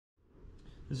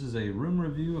This is a room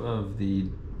review of the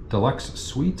Deluxe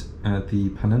suite at the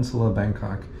Peninsula,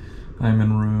 Bangkok. I'm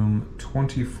in room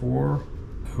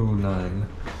 2409.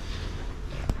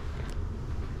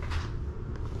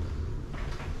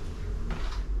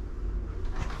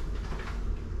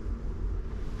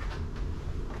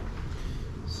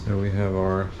 So we have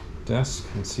our desk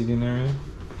and seating area.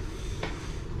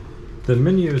 The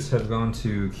menus have gone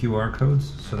to QR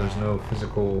codes, so there's no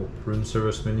physical room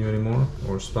service menu anymore,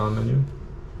 or spa menu,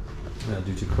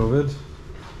 due to COVID.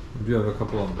 We do have a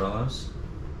couple umbrellas.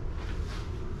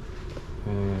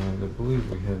 And I believe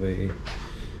we have a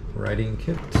writing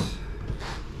kit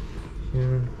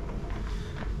here.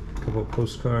 A couple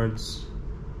postcards.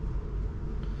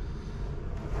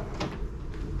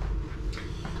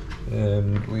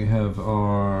 And we have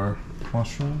our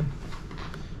washroom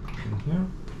in here.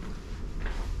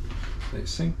 A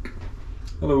sink.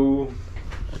 Hello.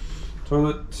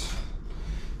 Toilet.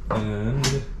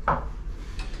 And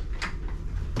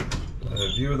a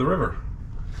view of the river.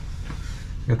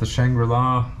 Got the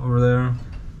Shangri-La over there.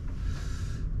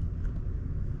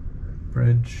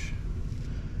 Bridge.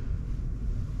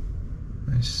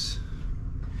 Nice.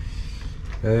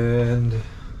 And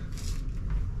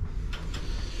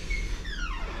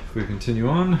if we continue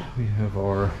on, we have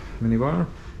our minibar.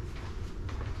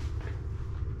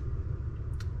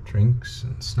 Drinks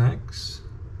and snacks.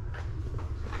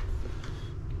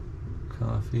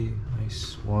 Coffee,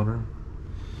 ice, water.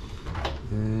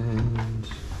 And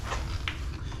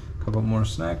a couple more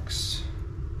snacks,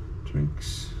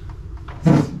 drinks.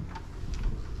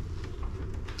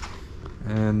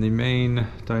 And the main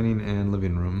dining and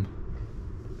living room.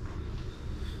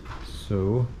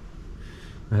 So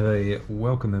I have a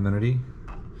welcome amenity,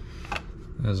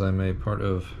 as I'm a part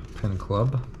of Pen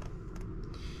Club.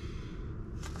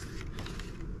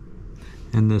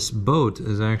 And this boat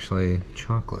is actually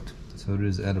chocolate, so it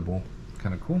is edible.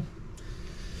 Kind of cool.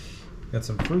 Got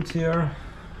some fruit here.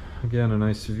 Again, a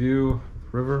nice view,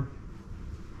 river.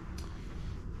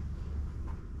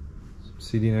 Some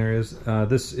seating areas.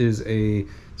 This is a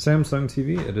Samsung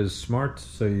TV. It is smart,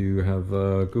 so you have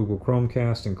Google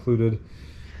Chromecast included.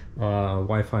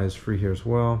 Wi-Fi is free here as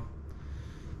well.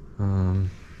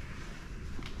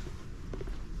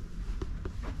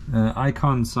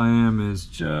 Icon Siam is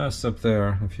just up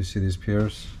there, if you see these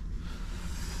piers.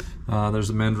 There's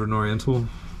the Mandarin Oriental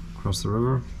across the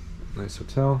river. Nice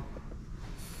hotel.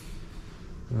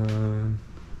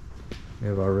 We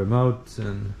have our remote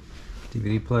and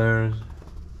DVD players.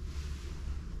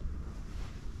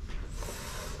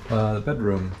 The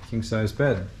bedroom, king-size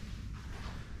bed.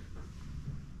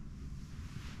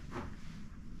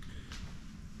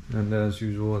 And as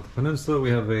usual at the Peninsula, we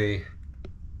have a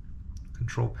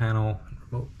control panel and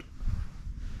remote.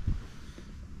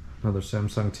 Another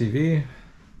Samsung TV.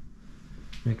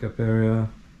 Makeup area.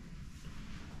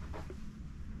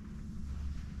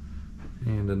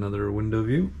 And another window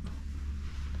view.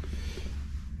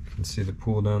 You can see the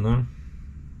pool down there.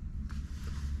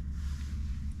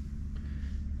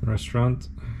 Restaurant.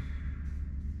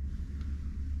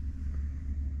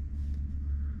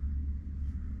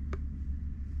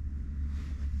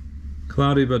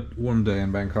 Cloudy but warm day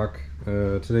in Bangkok.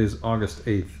 Today is August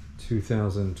 8th,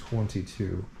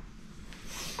 2022.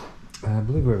 I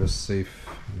believe we have a safe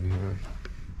in here.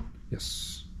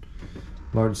 Yes.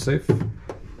 Large safe.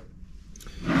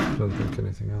 Don't think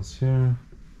anything else here.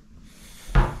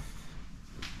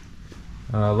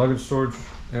 Luggage storage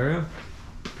area.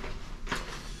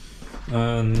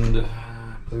 And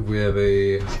I believe we have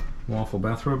a waffle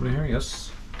bathrobe in here,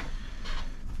 yes.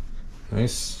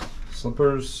 Nice.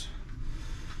 Slippers.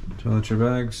 Toiletry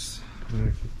bags.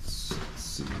 Let's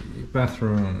see.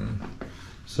 Bathroom.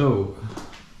 So,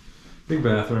 big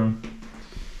bathroom.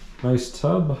 Nice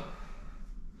tub.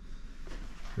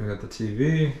 We got the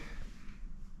TV.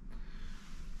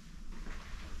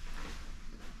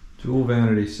 Dual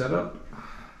vanity setup.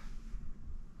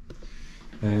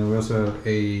 And we also have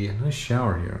a nice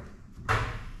shower here.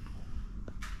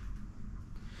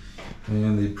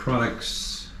 And the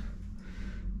products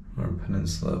are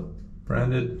Peninsula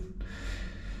branded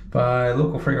by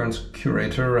local fragrance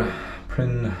curator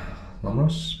Prin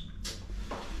Lomros.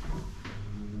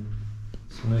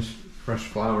 Some nice fresh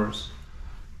flowers.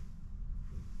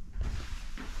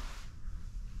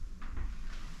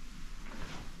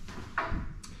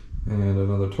 And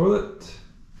another toilet.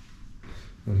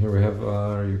 And here we have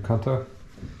our yukata.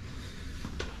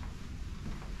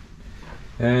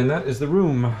 And that is the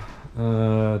room,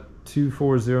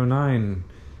 2409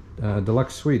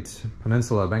 Deluxe Suite,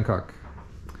 Peninsula, Bangkok.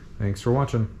 Thanks for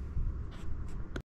watching.